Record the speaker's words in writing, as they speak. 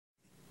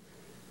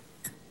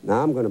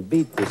Now I'm going to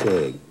beat this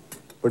egg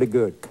pretty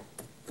good.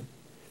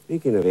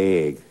 Speaking of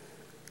egg,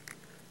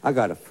 I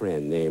got a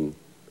friend named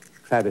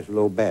Travis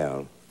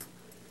Lobel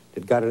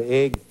that got an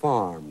egg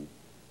farm.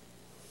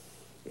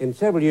 And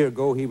several years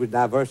ago, he was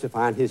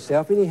diversifying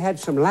himself, and he had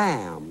some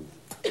lamb.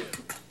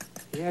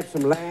 He had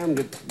some lamb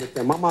that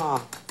their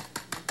mama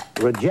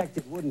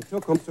rejected, wouldn't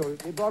took them, so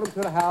they brought them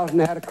to the house, and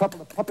they had a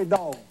couple of puppy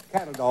dogs,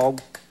 cattle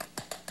dogs.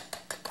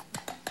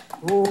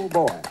 Oh,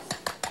 boy.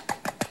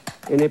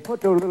 And they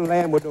put those little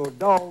lamb with those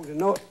dogs,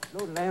 and those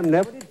lambs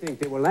never did think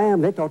they were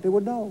lamb. They thought they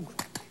were dogs.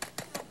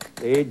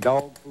 They ate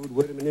dog food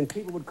with them, and then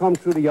people would come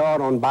through the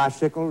yard on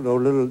bicycles.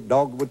 Those little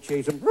dogs would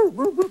chase them,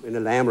 and the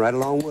lamb right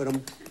along with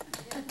them,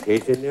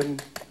 chasing them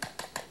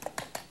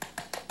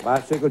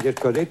bicycles just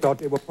because they thought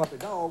they were puppy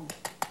dogs.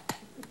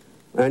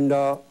 And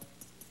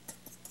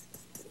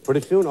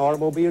pretty soon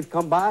automobiles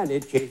come by, and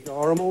they'd chase the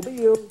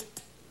automobile.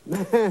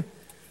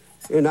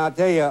 And I'll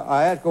tell you,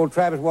 I asked old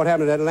Travis what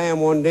happened to that lamb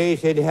one day.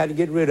 He said he had to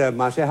get rid of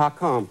him. I said, how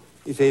come?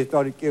 He said he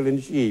started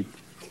killing sheep.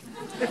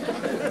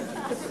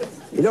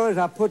 You notice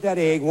I put that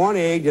egg, one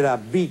egg that I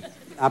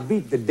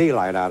beat the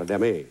daylight out of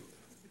them eggs.